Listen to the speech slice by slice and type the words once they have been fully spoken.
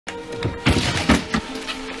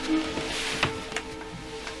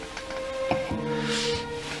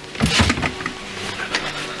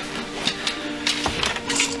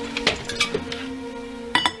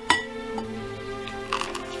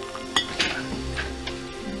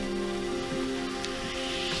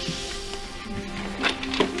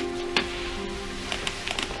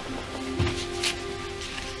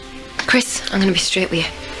Chris, I'm going to be straight with you.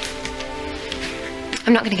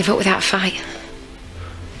 I'm not going to give up without a fight.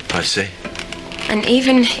 I see. And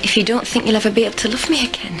even if you don't think you'll ever be able to love me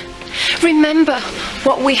again, remember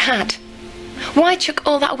what we had. Why chuck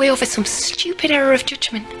all that away over some stupid error of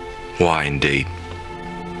judgment? Why, indeed?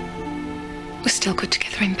 We're still good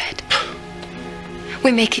together in bed.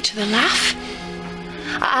 We make each other laugh.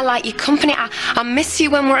 I like your company. I miss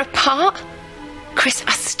you when we're apart. Chris,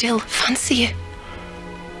 I still fancy you.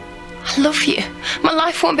 I love you. My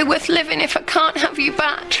life won't be worth living if I can't have you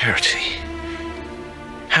back. Charity,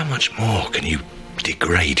 how much more can you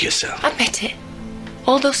degrade yourself? Admit it.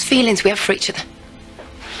 All those feelings we have for each other,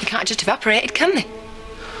 they can't just evaporate, can they?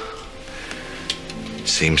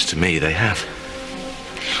 Seems to me they have.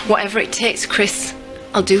 Whatever it takes, Chris,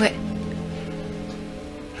 I'll do it.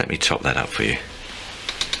 Let me top that up for you.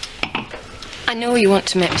 I know you want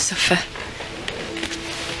to make me suffer.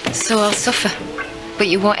 So I'll suffer. But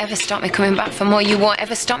you won't ever stop me coming back for more. You won't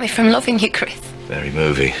ever stop me from loving you, Chris. Very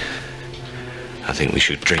moving. I think we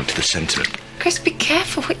should drink to the sentiment. Chris, be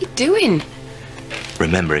careful what you're doing.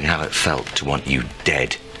 Remembering how it felt to want you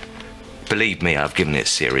dead. Believe me, I've given it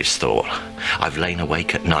serious thought. I've lain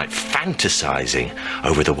awake at night fantasizing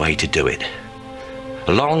over the way to do it.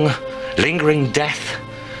 A long, lingering death,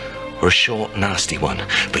 or a short, nasty one.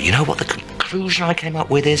 But you know what the conclusion I came up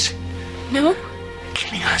with is? No?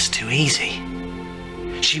 Killing her's too easy.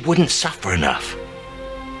 She wouldn't suffer enough.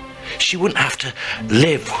 She wouldn't have to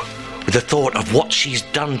live with the thought of what she's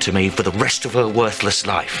done to me for the rest of her worthless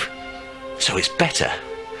life. So it's better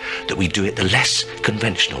that we do it the less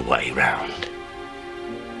conventional way round.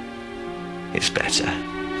 It's better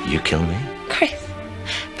you kill me. Chris,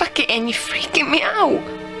 back it in, you're freaking me out.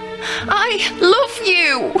 I love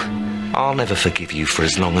you. I'll never forgive you for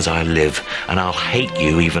as long as I live, and I'll hate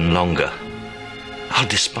you even longer. I'll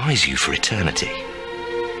despise you for eternity.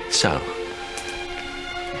 So,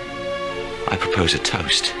 I propose a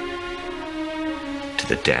toast to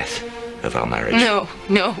the death of our marriage.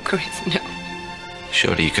 No, Chris, no.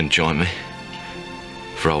 Surely you can join me,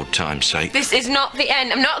 for old time's sake. This is not the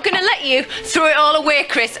end. I'm not going to let you throw it all away,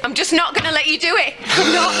 Chris. I'm just not going to let you do it.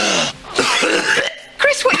 I'm not.